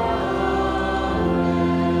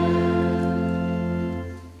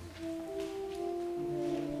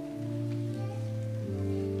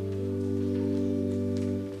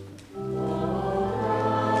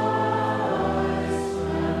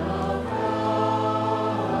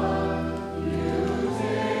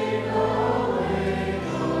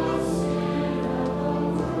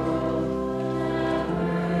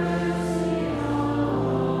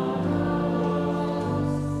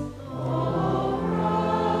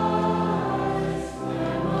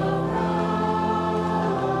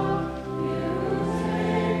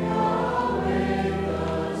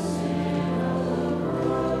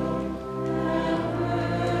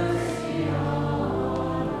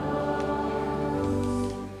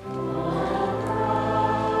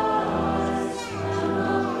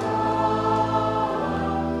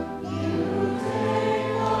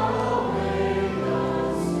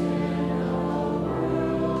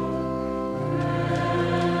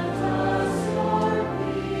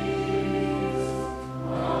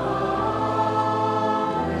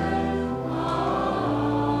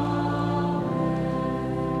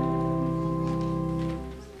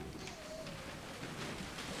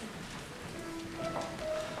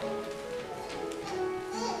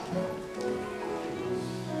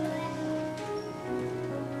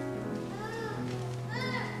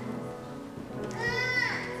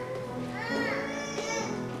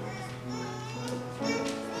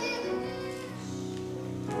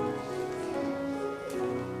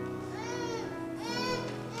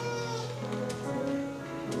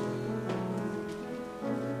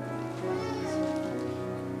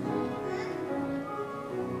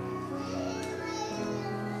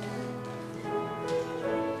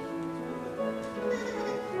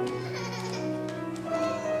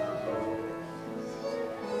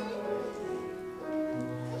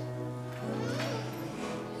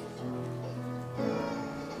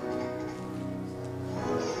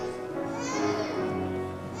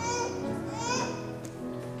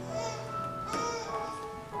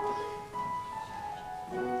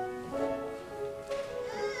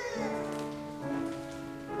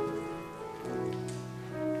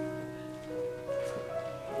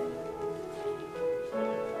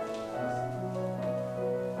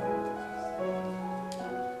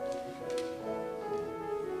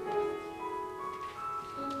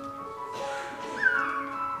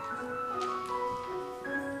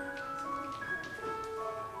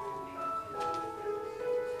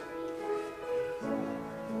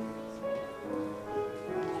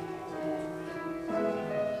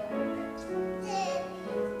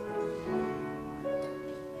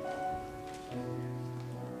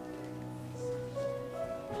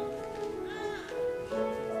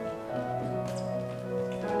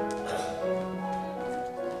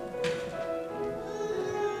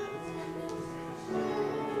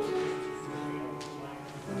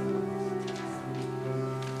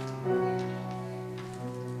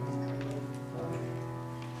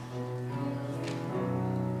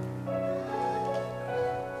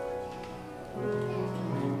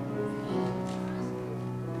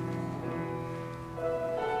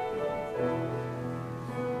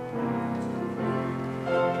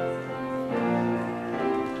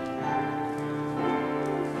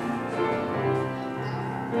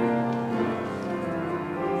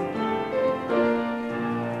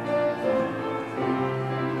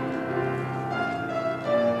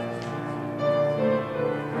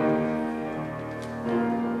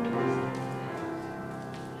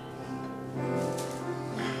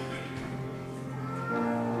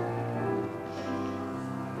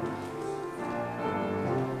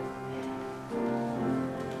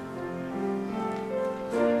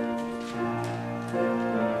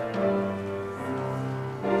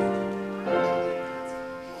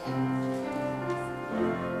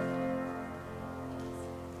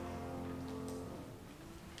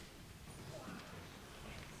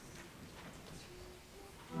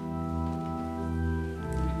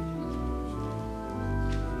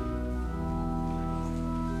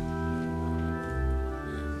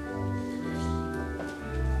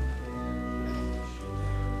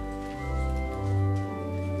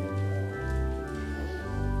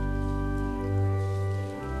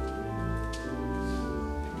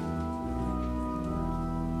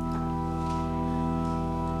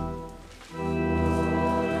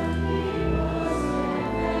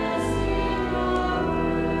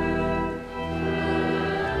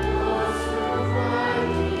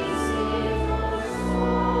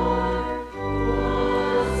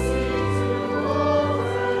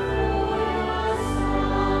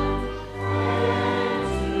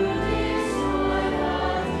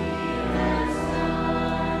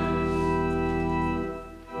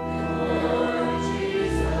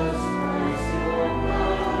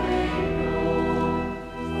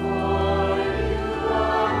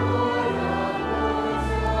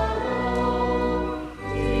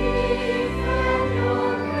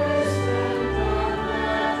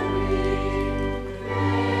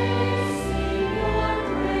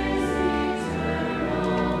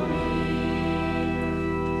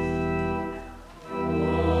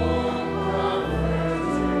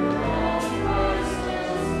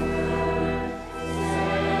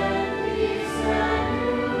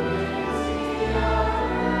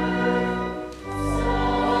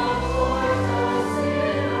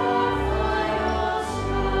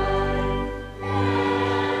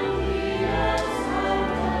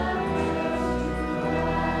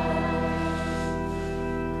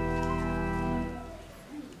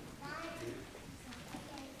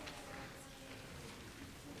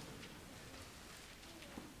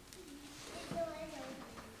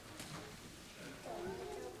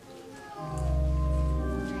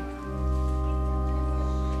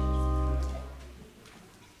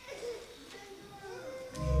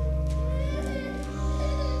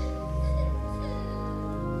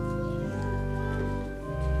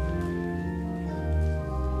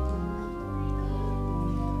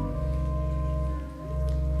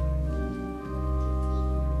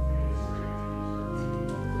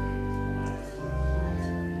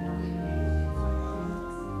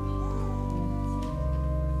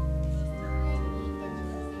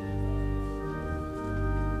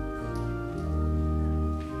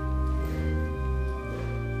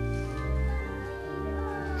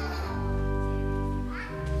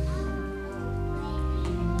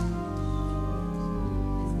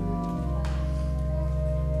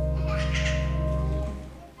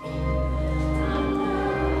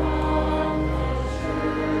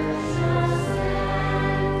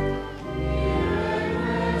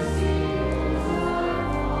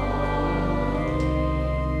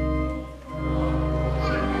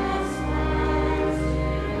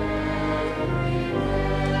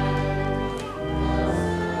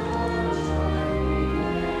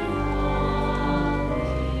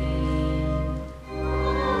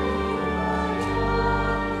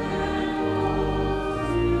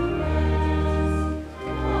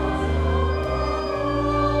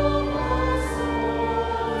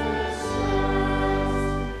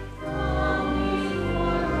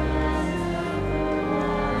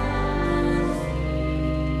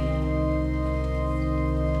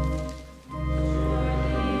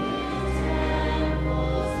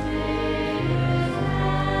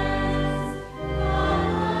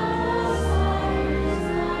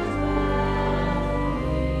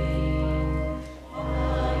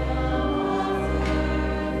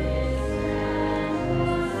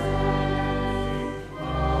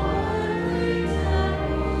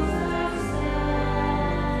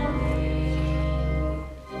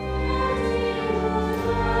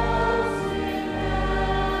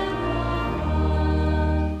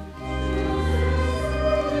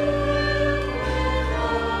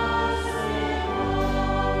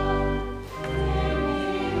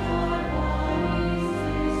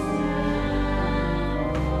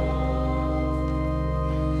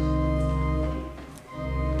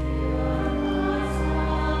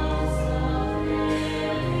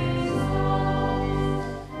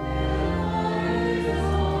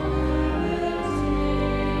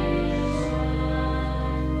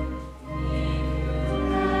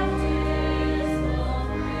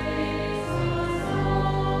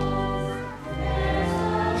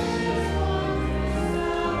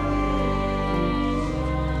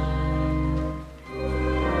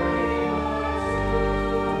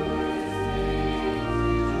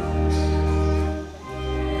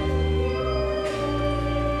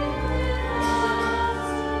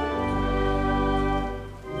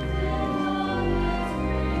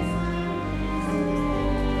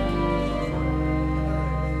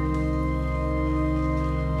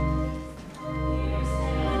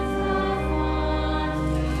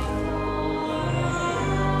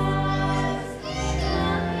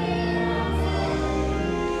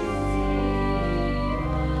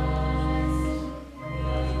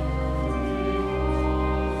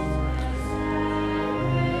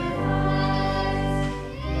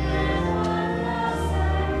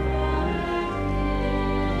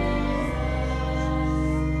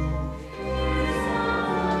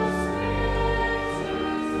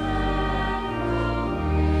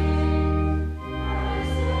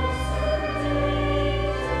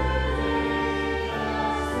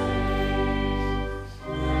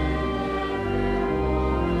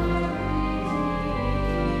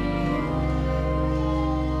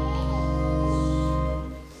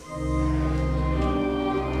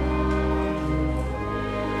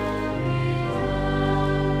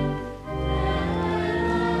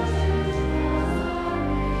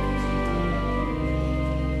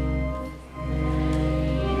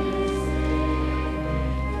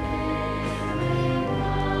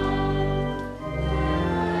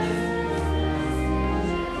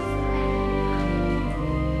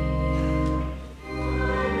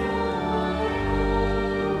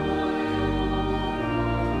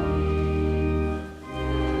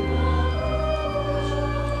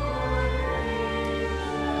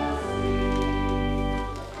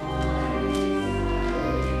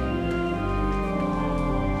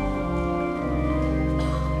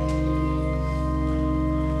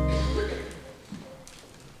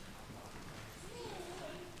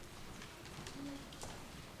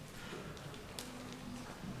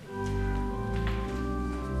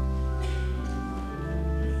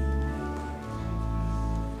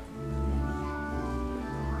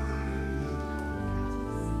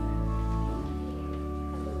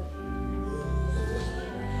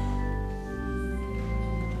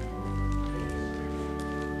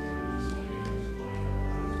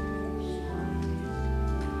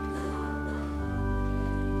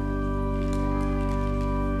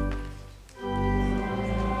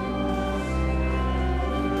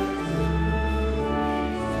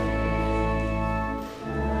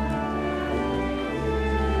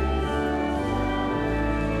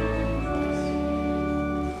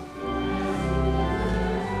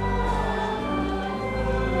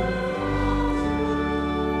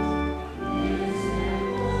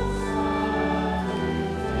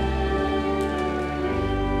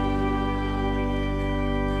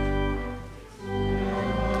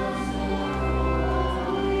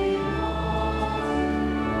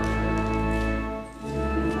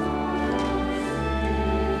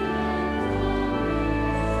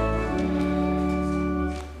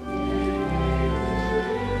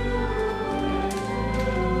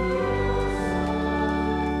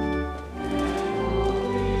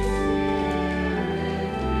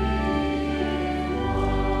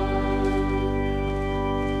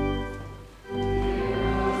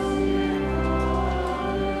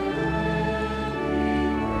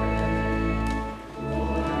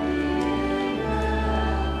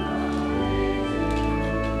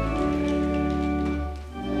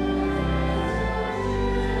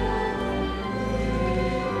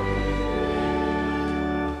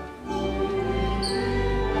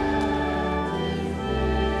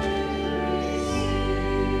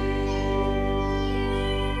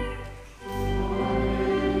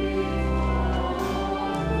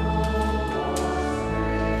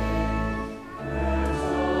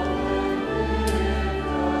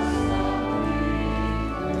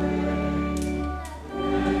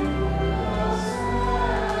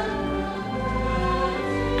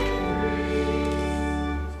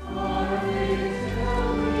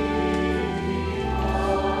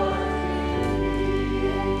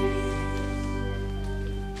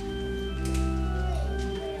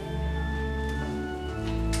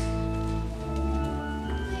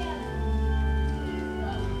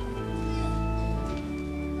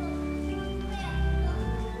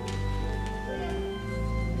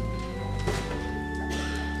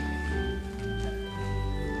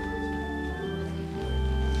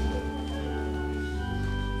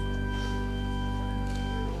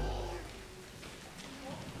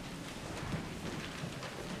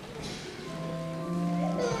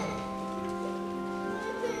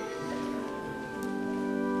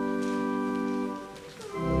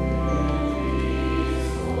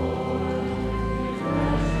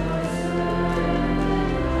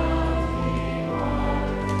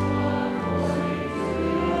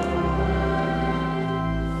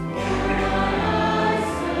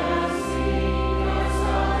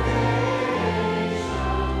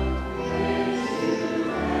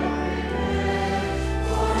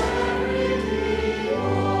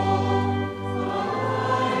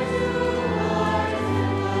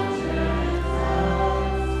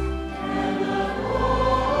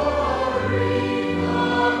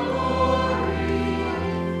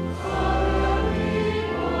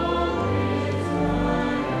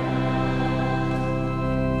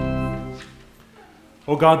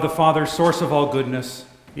 O God the Father, source of all goodness,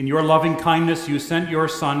 in your loving kindness you sent your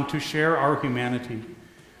Son to share our humanity.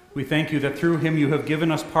 We thank you that through him you have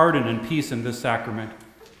given us pardon and peace in this sacrament.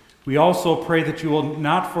 We also pray that you will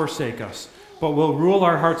not forsake us, but will rule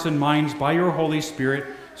our hearts and minds by your Holy Spirit,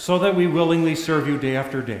 so that we willingly serve you day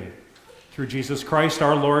after day. Through Jesus Christ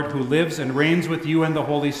our Lord, who lives and reigns with you and the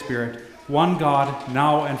Holy Spirit, one God,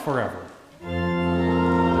 now and forever.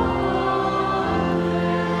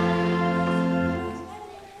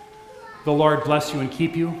 The Lord bless you and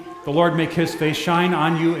keep you. The Lord make his face shine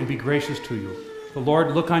on you and be gracious to you. The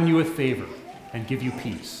Lord look on you with favor and give you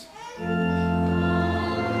peace.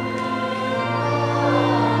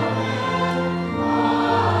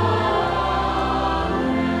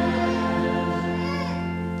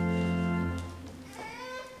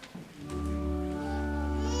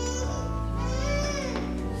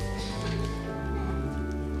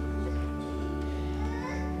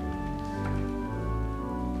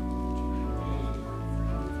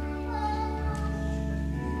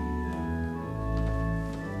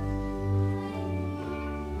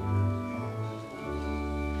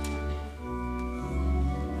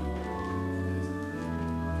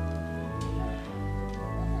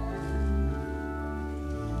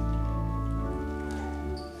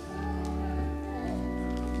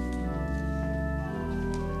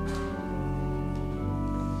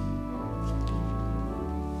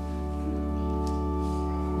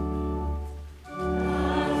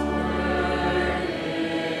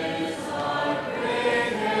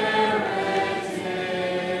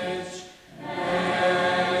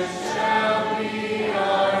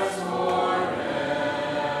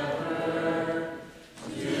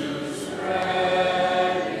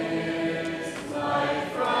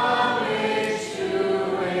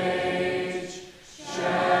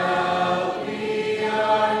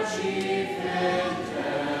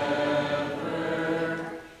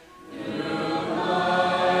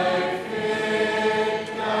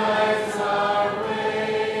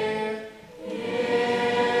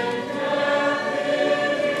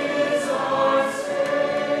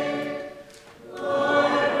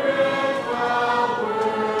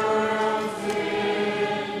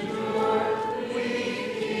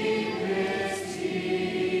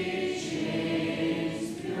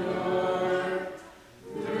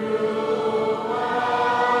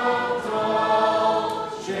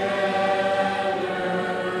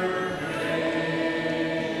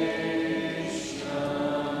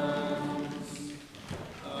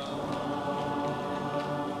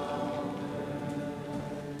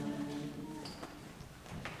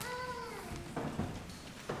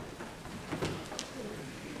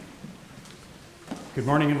 Good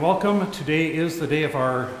morning and welcome. Today is the day of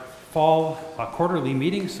our fall quarterly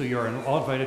meeting, so you are all invited